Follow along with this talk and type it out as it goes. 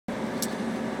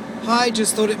Hi,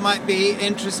 just thought it might be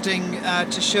interesting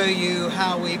to show you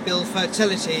how we build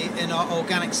fertility in our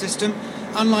organic system.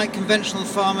 Unlike conventional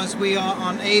farmers, we are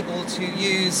unable to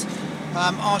use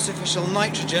artificial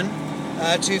nitrogen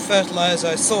to fertilise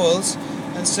our soils,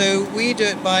 and so we do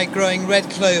it by growing red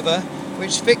clover,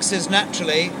 which fixes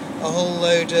naturally a whole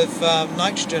load of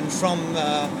nitrogen from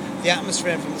the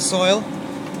atmosphere and from the soil,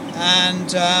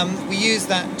 and we use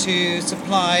that to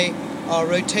supply our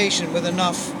rotation with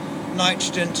enough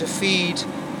nitrogen to feed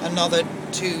another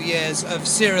 2 years of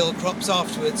cereal crops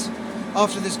afterwards.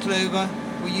 After this clover,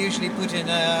 we usually put in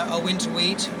a winter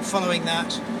wheat, and following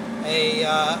that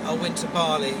a winter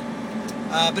barley.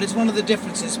 But it's one of the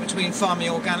differences between farming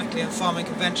organically and farming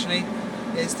conventionally,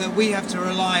 is that we have to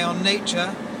rely on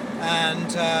nature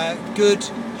and good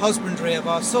husbandry of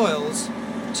our soils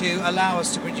to allow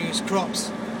us to produce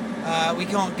crops. We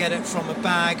can't get it from a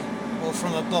bag or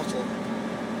from a bottle.